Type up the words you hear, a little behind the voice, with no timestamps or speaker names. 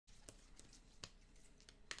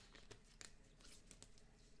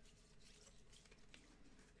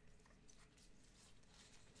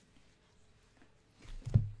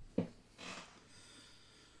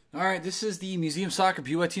Alright, this is the Museum Soccer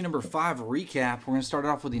PYT number 5 recap. We're going to start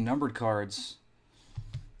off with the numbered cards.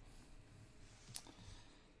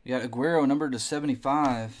 We got Aguero numbered to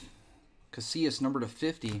 75, Casillas numbered to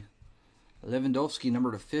 50, Lewandowski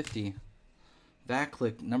numbered to 50,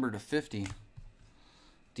 Vaklik numbered to 50,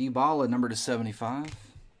 Dybala numbered to 75,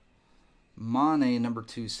 Mane numbered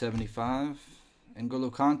to 75, and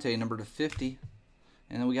N'Golo Kante numbered to 50.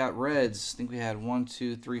 And then we got Reds. I think we had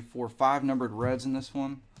 5 numbered Reds in this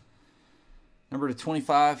one. Number to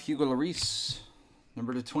 25, Hugo Lloris.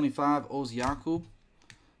 Number to 25, Oz Jakub.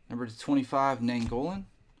 Number to 25, Nainggolan.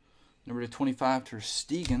 Number to 25, Ter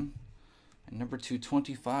Stegen. And number to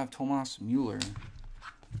 25, Thomas Muller.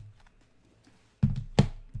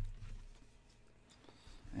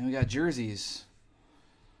 And we got jerseys.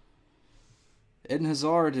 Eden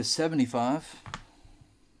Hazard to 75.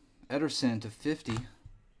 Ederson to 50.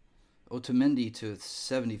 Otamendi to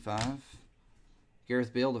 75.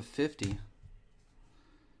 Gareth Bale to 50.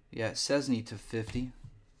 We got Szczesny to 50.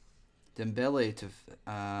 Dembele to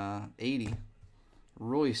 80.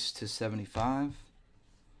 Royce to 75.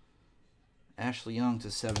 Ashley Young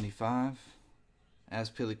to 75.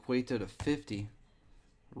 Azpilicueta to 50.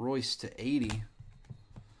 Royce to 80.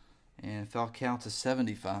 And Falcao to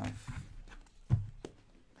 75.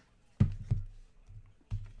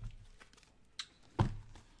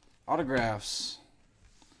 Autographs.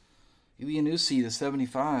 Ilianusi to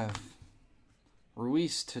 75.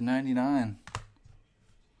 Ruiz to 99.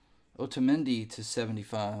 Otamendi to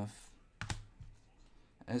 75.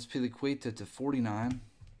 Azpilicueta to 49.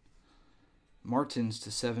 Martins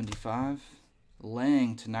to 75.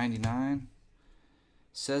 Lang to 99.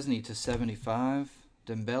 Szczesny to 75.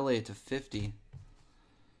 Dembele to 50.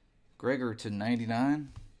 Gregor to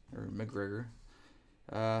 99. Or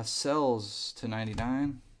McGregor. Sells to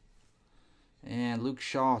 99. And Luke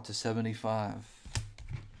Shaw to 75.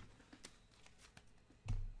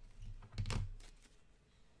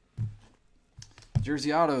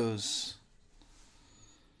 Jersey autos.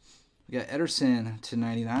 We got Ederson to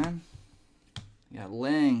 99. We got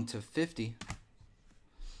Lang to 50.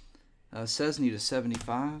 Szczesny to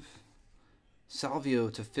 75.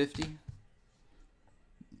 Salvio to 50.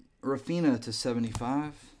 Rafinha to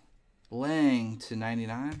 75. Lang to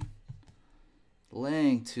 99.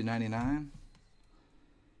 Lang to 99.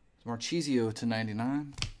 Marchisio to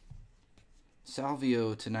 99.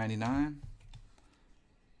 Salvio to 99.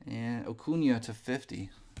 And Acuna to 50.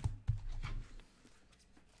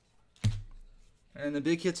 And the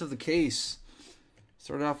big hits of the case.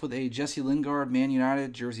 Started off with a Jesse Lingard Man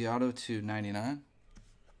United jersey auto to 99.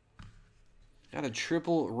 Got a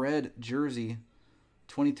triple red jersey,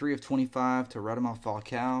 23 of 25 to Radamel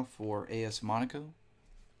Falcao for AS Monaco.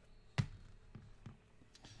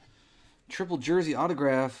 Triple jersey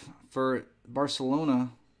autograph for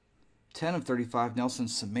Barcelona, 10 of 35 Nelson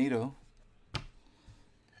Semedo.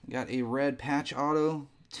 We got a red patch auto,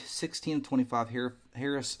 16 of 25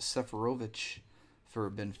 Haris Seferovic for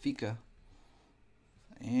Benfica.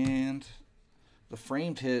 And the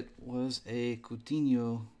framed hit was a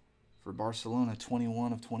Coutinho for Barcelona,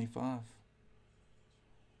 21 of 25.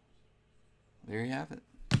 There you have it.